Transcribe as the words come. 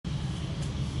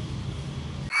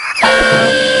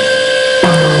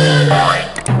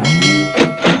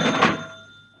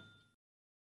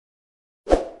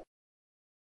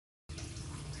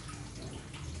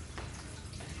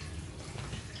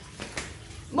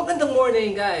Magandang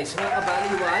morning guys, mga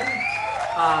kabaliwan.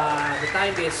 The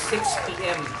time is 6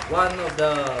 p.m. One of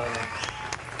the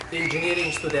engineering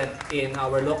student in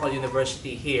our local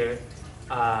university here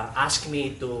asked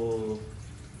me to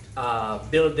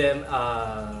build them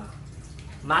a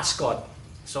mascot.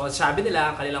 So ang sabi nila,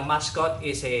 ang kanilang mascot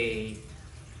is a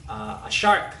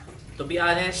shark. To be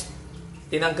honest,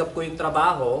 tinanggap ko yung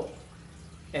trabaho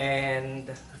and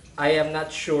I am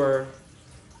not sure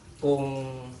kung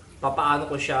papaano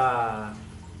ko siya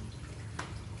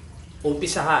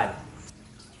umpisahan.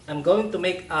 I'm going to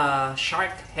make a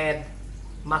shark head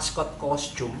mascot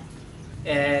costume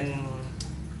and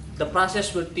the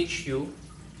process will teach you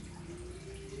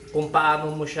kung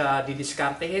paano mo siya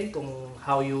didiskartehin, kung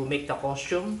how you make the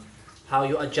costume, how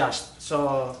you adjust.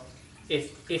 So if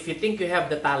you think you have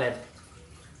the talent,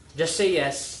 just say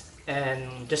yes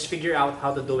and just figure out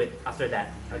how to do it after that.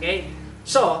 Okay?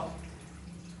 So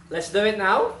let's do it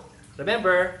now.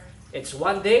 Remember, it's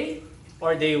one day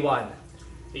or day one.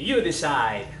 You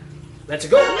decide. Let's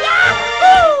go!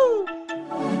 Yahoo!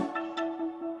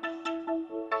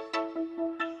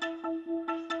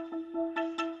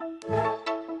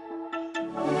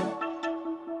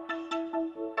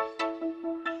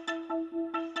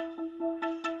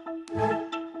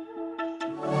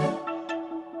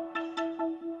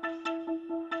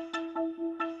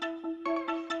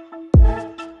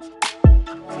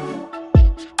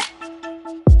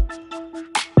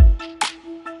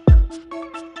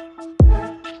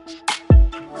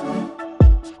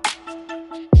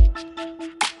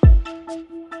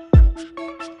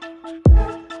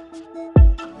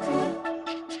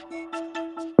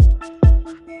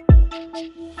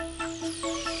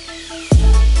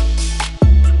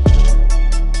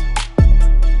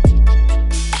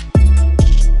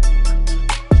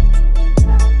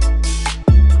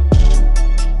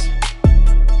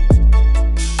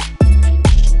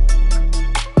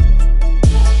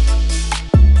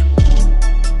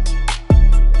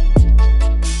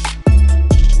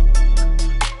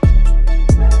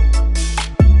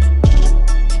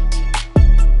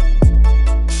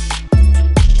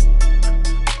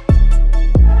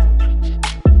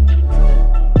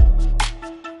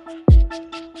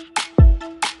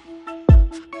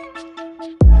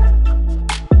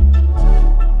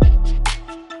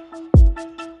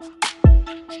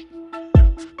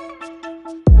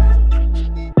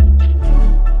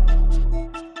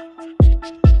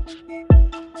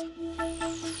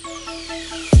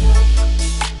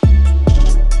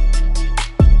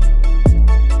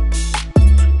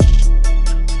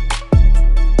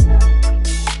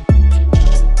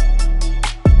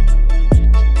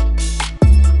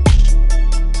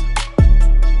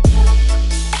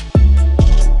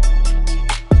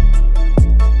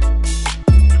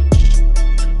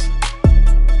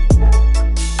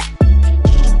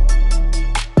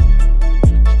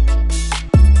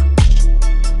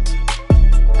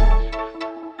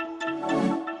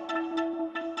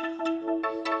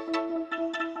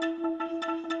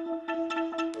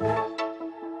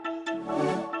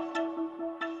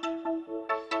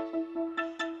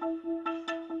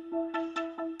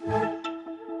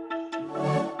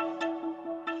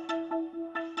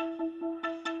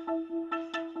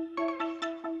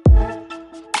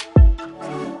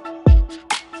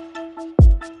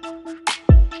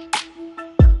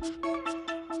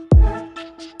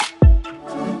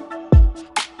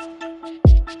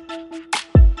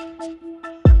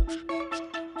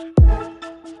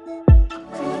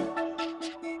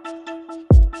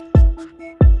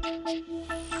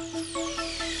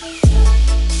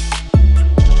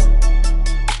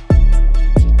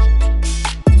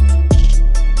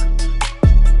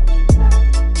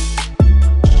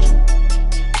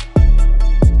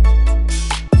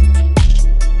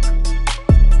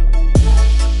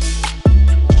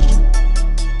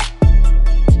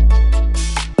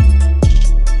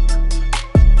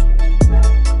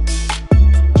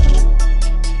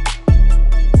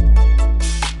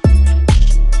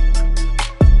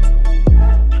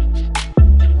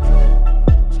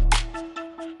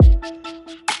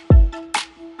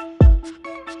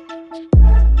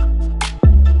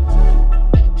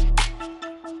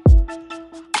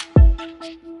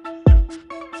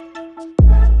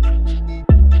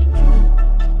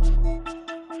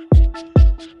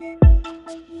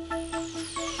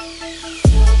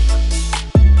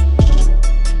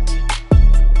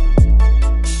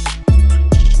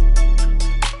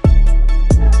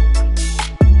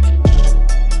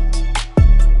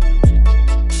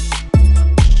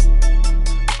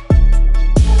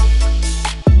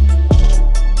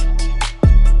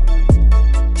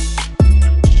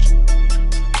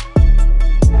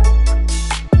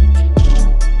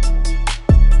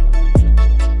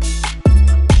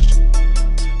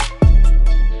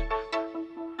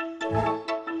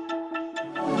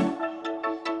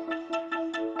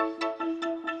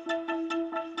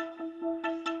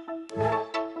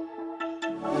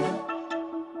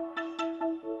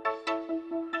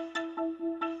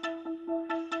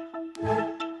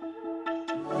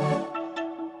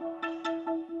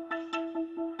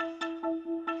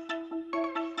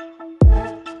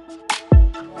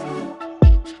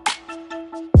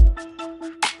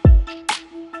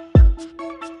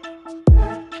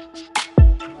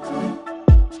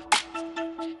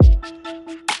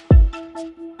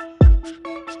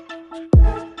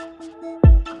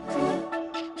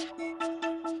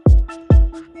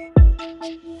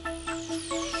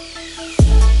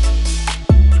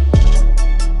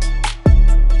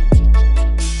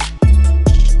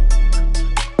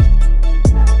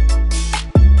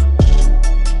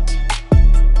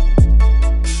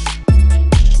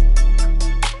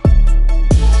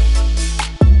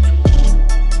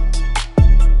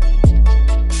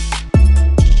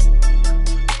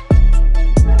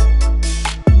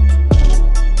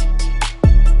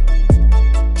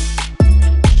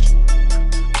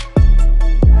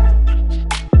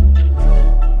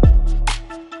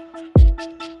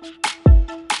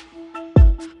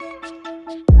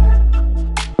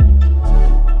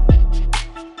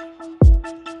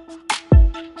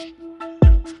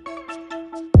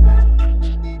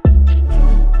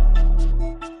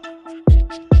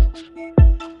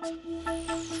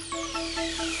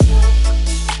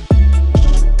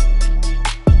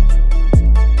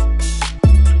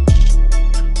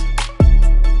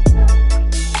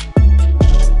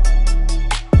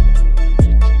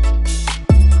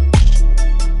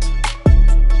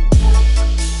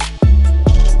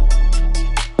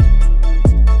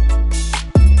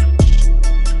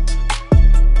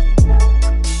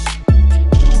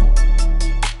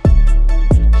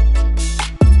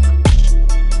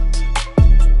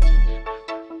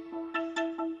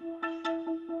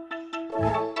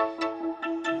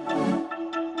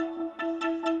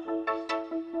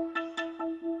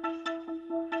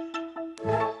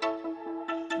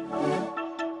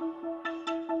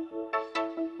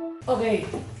 Okay.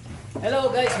 Hello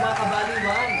guys, mga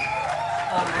kabaliwan.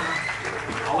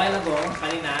 A while ago,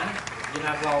 kanina,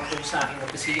 ginagawa ko po sa aking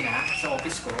opisina, sa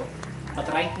office ko. But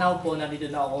right now po,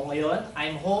 nandito na ako ngayon.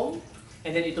 I'm home.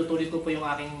 And then itutuloy ko po yung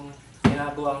aking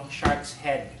ginagawang shark's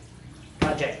head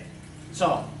project.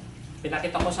 So,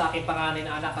 pinakita ko sa aking panganay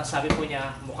na anak, ang sabi po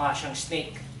niya, mukha siyang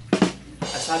snake.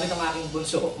 At sabi ng aking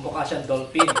bunso, mukha siyang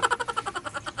dolphin.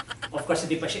 Of course,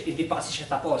 hindi pa kasi siya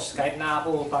tapos. Kahit na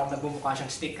ako, parang nagmumukha siyang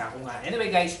stick. Ako nga.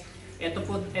 Anyway guys, ito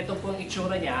po ang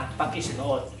itsura niya pag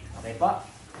isinuot. Okay po?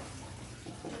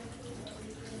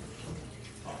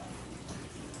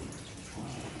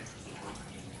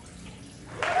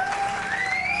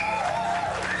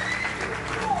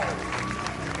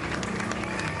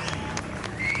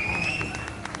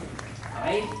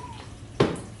 Okay?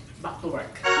 Back to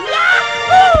work.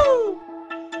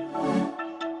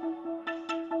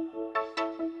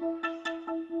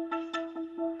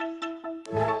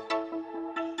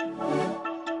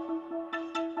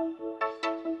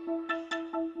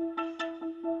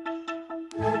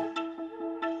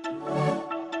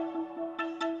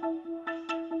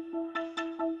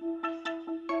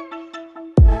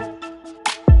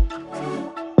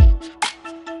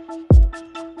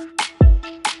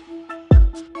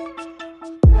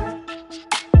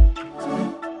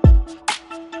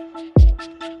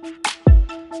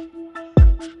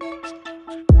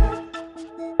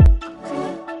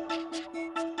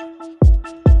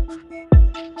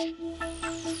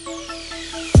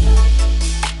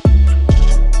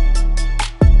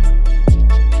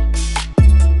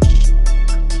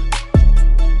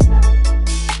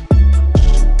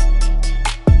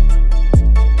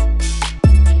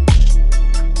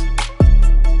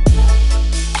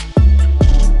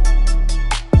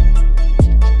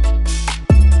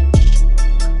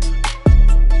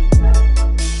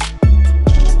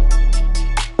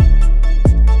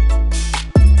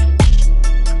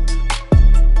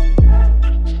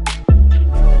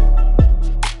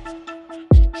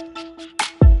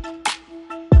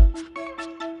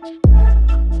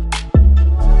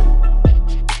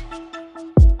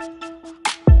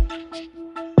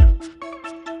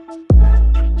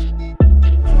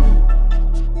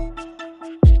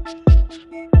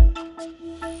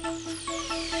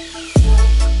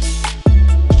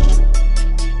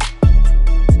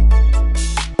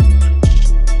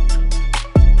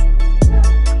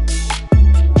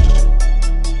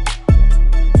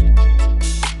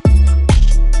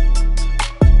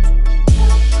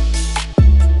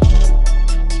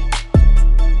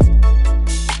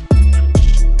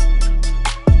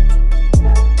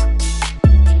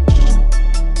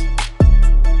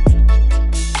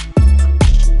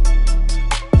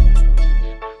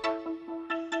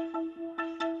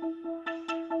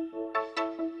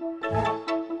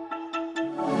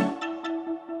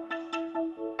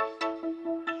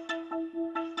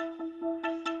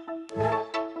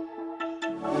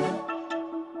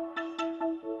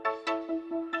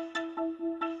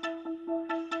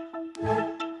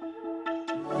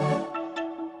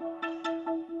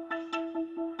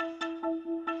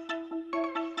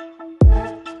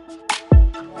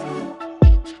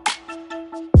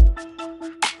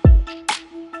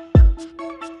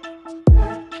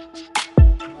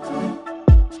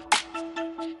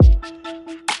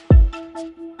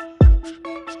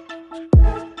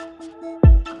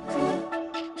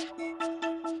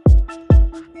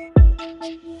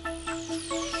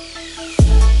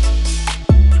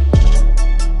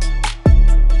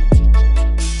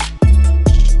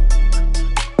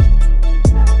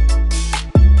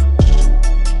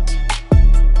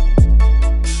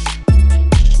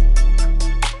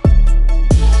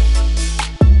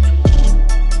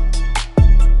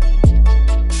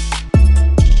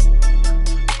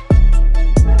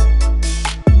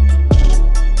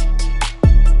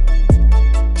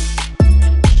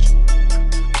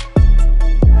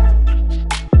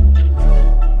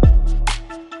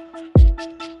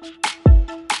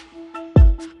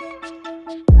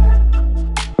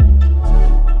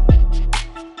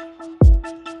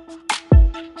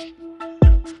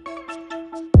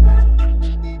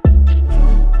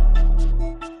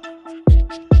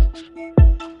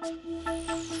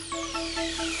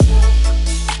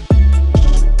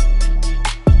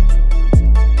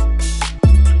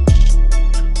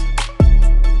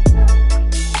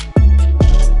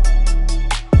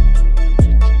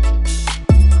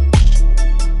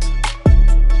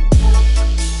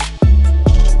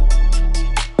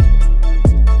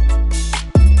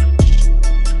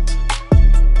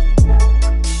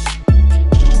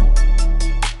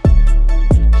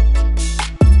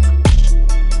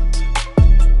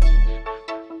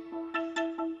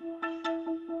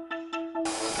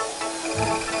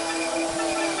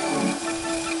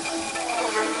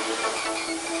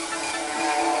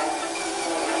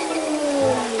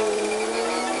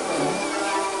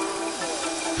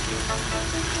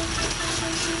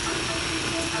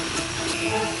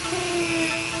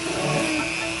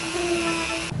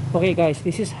 Okay guys,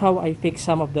 this is how I fix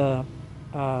some of the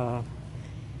uh,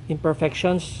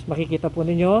 imperfections. Makikita po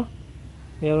ninyo,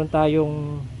 meron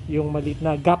tayong yung maliit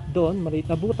na gap doon,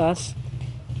 maliit na butas.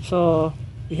 So,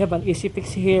 we have an easy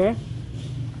fix here.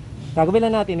 Gagawin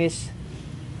lang natin is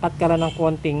at ka lang ng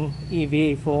konting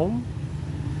EVA foam.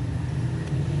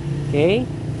 Okay?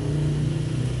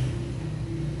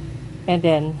 And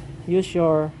then, use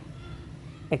your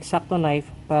X-Acto knife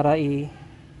para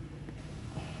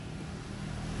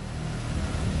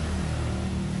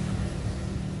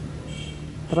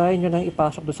try nyo lang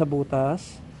ipasok doon sa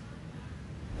butas.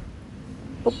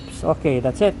 Oops, okay,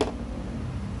 that's it.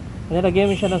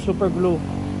 Nilagyan mo siya ng super glue.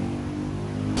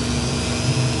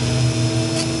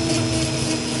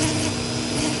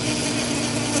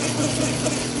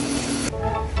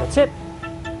 That's it.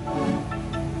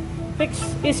 Fix,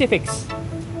 easy fix.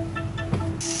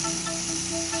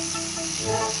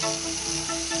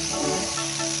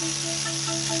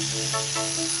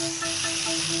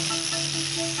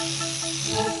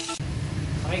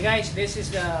 Okay guys, this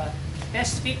is the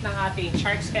test fit ng ating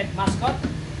shark's head mascot.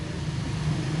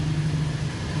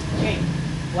 Okay,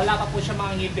 wala pa po siya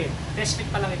mga ngipin. Test fit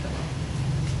pa lang ito.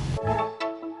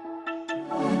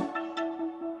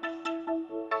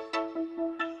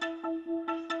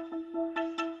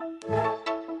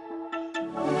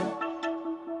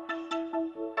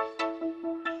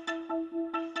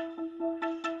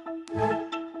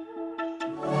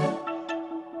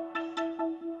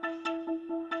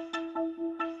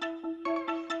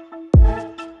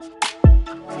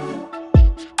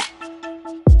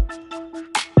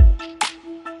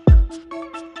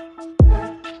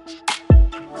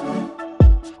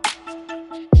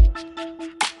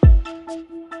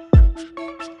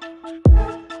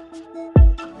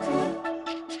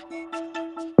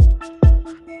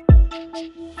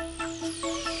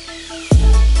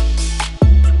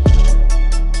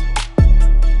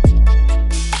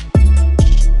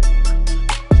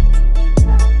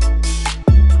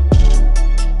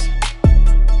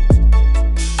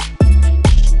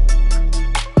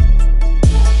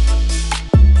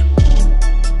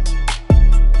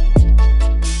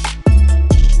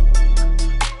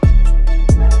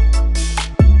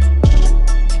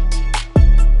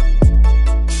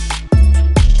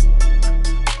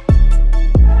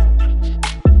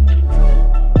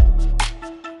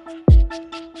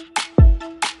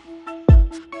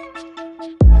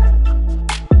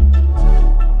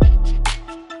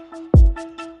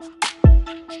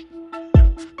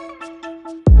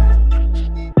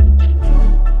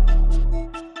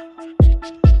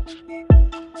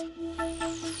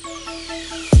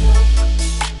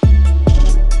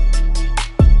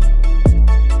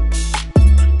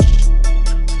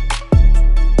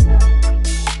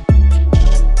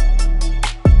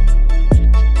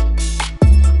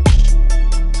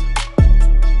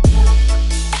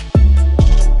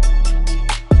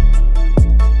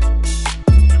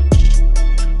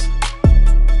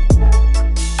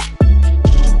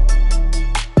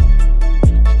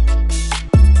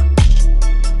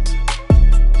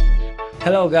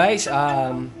 Hello guys,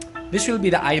 this will be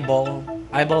the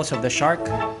eyeballs of the shark.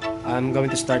 I'm going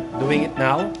to start doing it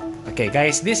now. Okay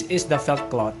guys, this is the felt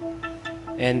cloth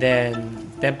and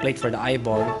then template for the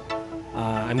eyeball.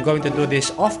 I'm going to do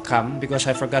this off cam because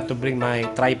I forgot to bring my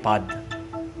tripod.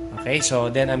 Okay, so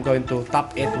then I'm going to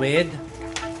top it with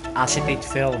acetate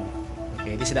film.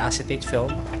 Okay, this is the acetate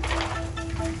film.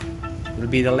 It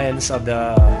will be the lens of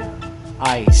the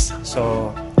eyes.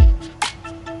 So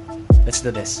let's do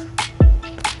this.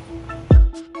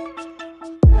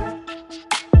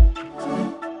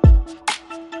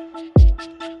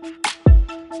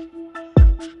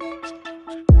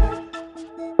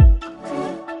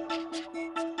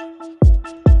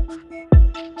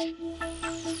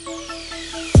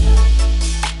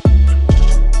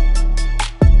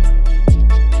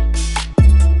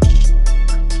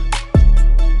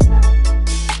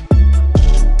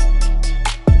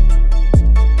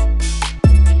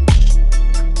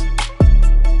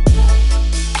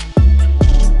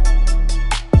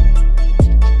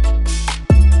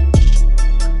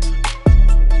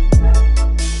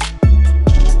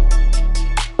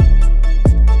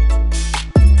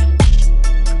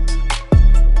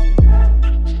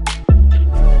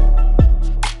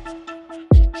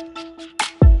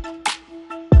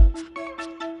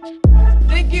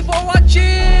 Thank you for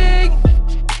watching.